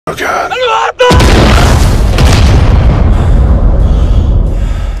God.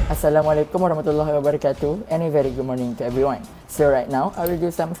 Assalamualaikum warahmatullahi wabarakatuh, and a very good morning to everyone. So right now, I will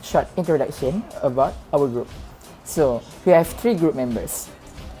do some short introduction about our group. So we have 3 group members.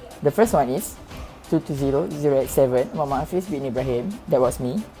 The first one is 220087 Muhammad Hafiz bin Ibrahim, that was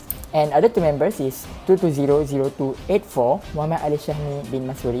me. And other 2 members is 22000284 Muhammad SHIEAN bin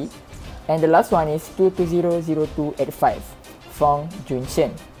MASURI. And the last one is 22000285 FONG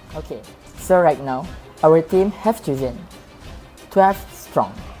JHUEEN. Okay, so right now, our team have chosen 12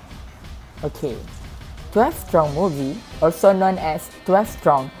 Strong. Okay, 12 Strong movie, also known as 12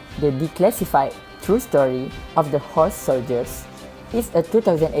 Strong, the declassified true story of the horse soldiers, is a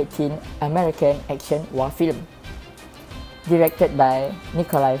 2018 American action war film. Directed by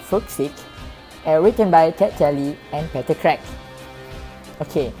Nikolai Fuchsik and written by Ted Kelly and Peter Craig.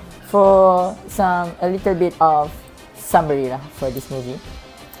 Okay, for a little bit of summary for this movie.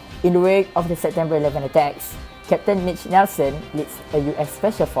 In the wake of the September 11 attacks, Captain Mitch Nelson leads a US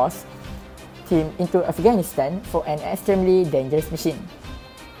Special Force team into Afghanistan for an extremely dangerous mission.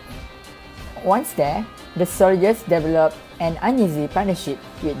 Once there, the soldiers develop an uneasy partnership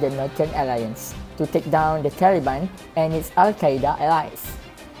with the Northern Alliance to take down the Taliban and its Al-Qaeda allies.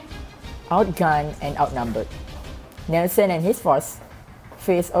 Outgunned and outnumbered, Nelson and his force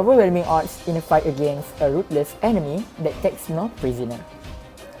face overwhelming odds in a fight against a ruthless enemy that takes no prisoner.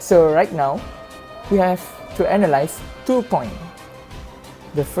 So right now, we have to analyze 2 points.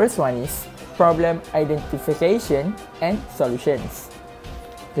 The first one is problem identification and solutions.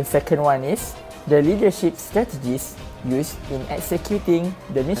 The second one is the leadership strategies used in executing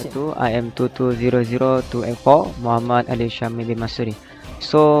the mission. I am 220024 Muhammad SHIEAN bin MASURI.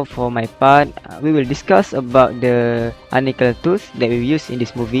 So for my part, we will discuss about the analytical tools that we use in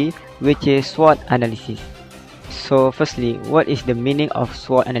this movie, which is SWOT analysis. So firstly, what is the meaning of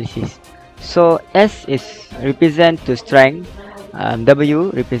SWOT analysis? So S is represent to strength,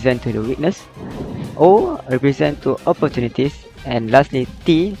 W represent to the weakness, O represent to opportunities, and lastly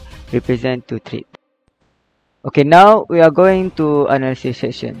T represent to threat. Okay, now we are going to analysis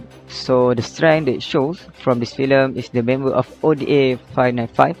section. So the strength that it shows from this film is the member of ODA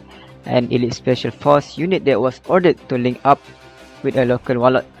 595, an elite special force unit that was ordered to link up with a local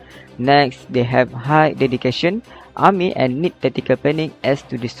warlord. Next, they have high dedication, army, and need tactical planning as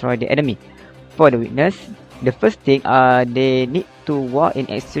to destroy the enemy. For the weakness, the first thing they need to war in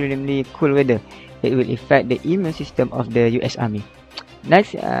extremely cool weather. It will affect the immune system of the US Army.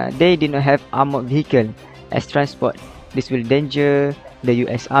 Next, they do not have armored vehicle as transport. This will danger the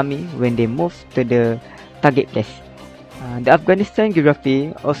US Army when they move to the target place. The Afghanistan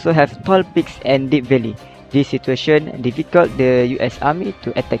geography also have tall peaks and deep valley. This situation difficult the US Army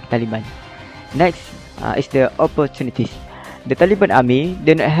to attack Taliban. Next is the opportunities. The Taliban army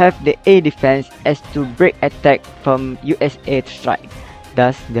do not have the air defense as to break attack from US air strike.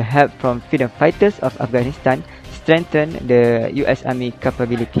 Thus, the help from freedom fighters of Afghanistan strengthen the US Army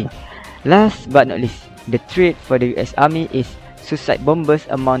capability. Last but not least, the threat for the US Army is suicide bombers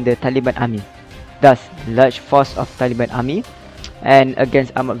among the Taliban army. Thus, large force of Taliban army and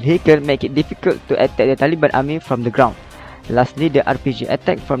against armored vehicle make it difficult to attack the Taliban army from the ground. Lastly, the RPG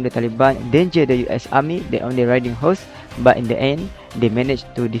attack from the Taliban danger the US Army, the only riding horse, but in the end, they managed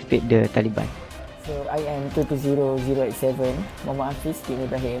to defeat the Taliban. So I am 220087 Muhammad Hafiz bin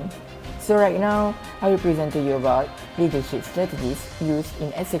Ibrahim. So right now, I will present to you about leadership strategies used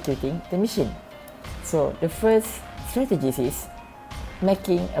in executing the mission. So the first strategy is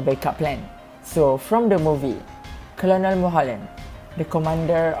making a backup plan. So from the movie, Colonel Mulholland, the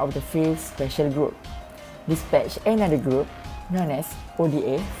commander of the 5th Special Group, dispatched another group known as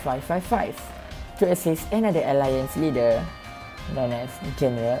ODA 555 to assist another alliance leader known as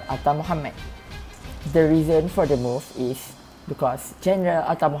General Atta Muhammad. The reason for the move is because General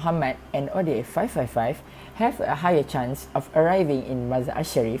Atta Muhammad and ODA 555 have a higher chance of arriving in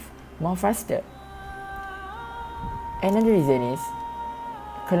Mazar-i-Sharif more faster. Another reason is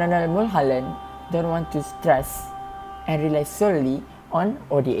Colonel Mulholland don't want to stress and rely solely on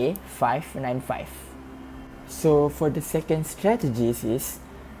ODA 595. So for the second strategy is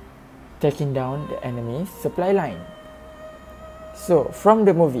taking down the enemy's supply line. So from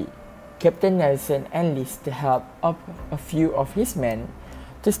the movie, Captain Nelson enlists the help of a few of his men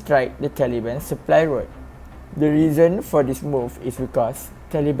to strike the Taliban supply road. The reason for this move is because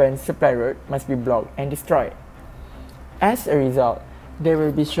Taliban supply road must be blocked and destroyed. As a result, they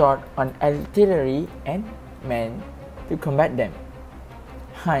will be short on artillery and men to combat them.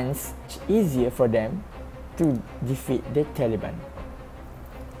 Hence, it's easier for them to defeat the Taliban.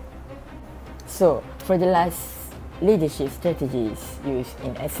 So, for the last leadership strategies used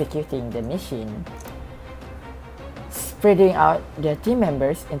in executing the mission, spreading out their team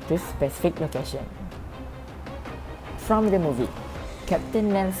members into specific locations. From the movie, Captain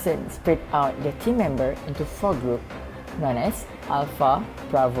Nelson spread out the team member into 4 groups known as Alpha,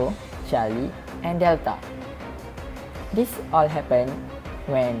 Bravo, Charlie, and Delta. This all happened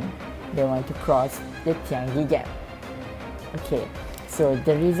when they want to cross the Tiangi Gap. Okay, so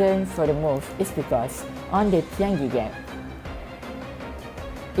the reason for the move is because on the Tiangi Gap,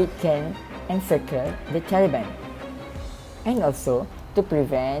 it can encircle the Taliban, and also to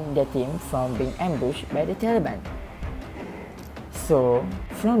prevent the team from being ambushed by the Taliban. So,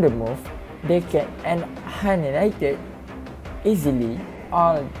 from the move, they can annihilate easily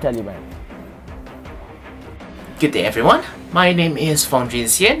all Taliban. Good day everyone, my name is FONG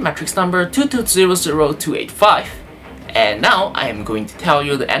SHIEAN, matrix number 2200285, and now I am going to tell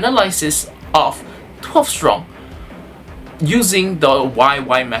you the analysis of 12 strong using the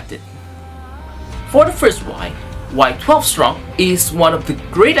YY method. For the first why 12 strong is one of the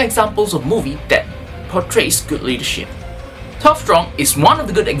great examples of movie that portrays good leadership. 12 strong is one of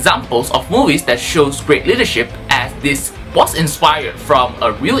the good examples of movies that shows great leadership, as this was inspired from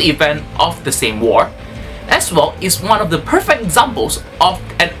a real event of the same war, as well is one of the perfect examples of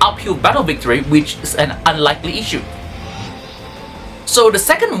an uphill battle victory, which is an unlikely issue. So the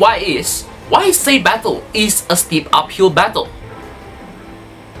second why say battle is a steep uphill battle.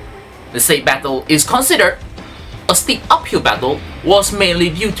 The say battle is considered a steep uphill battle was mainly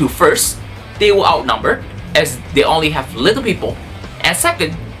due to, first, they were outnumbered as they only have little people, and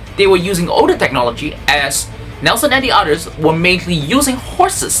second, they were using older technology as Nelson and the others were mainly using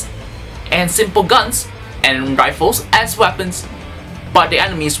horses and simple guns and rifles as weapons, but the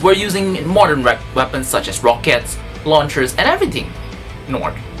enemies were using modern weapons such as rockets, launchers, and everything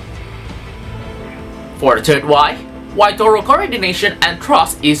ignored. For the third why thorough coordination and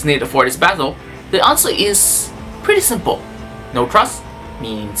trust is needed for this battle, the answer is pretty simple. No trust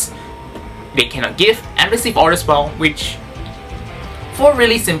means they cannot give and receive orders well, which for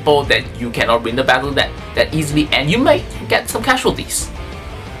really simple that you cannot win the battle that easily, and you may get some casualties.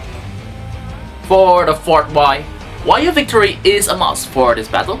 For the fourth why a victory is a must for this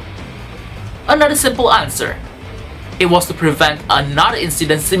battle, another simple answer. It was to prevent another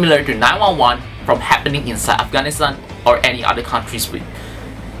incident similar to 911 from happening inside Afghanistan or any other countries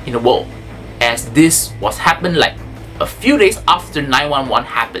in the world, as this was happened like a few days after 911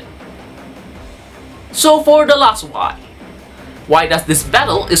 happened. So for the last why does this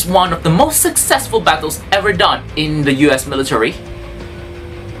battle is one of the most successful battles ever done in the US military?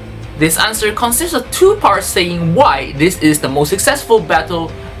 This answer consists of 2 parts saying why this is the most successful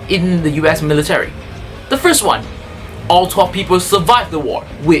battle in the US military. The first one, all 12 people survived the war,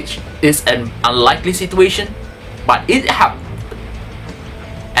 which is an unlikely situation, but it happened.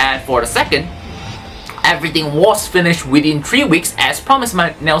 And for the second, everything was finished within 3 weeks as promised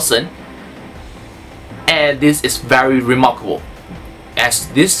by Nelson, and this is very remarkable, as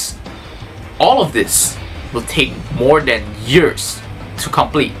all of this will take more than years to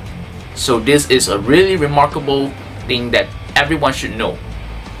complete. So this is a really remarkable thing that everyone should know.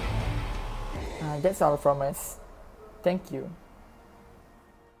 That's all from us. Thank you.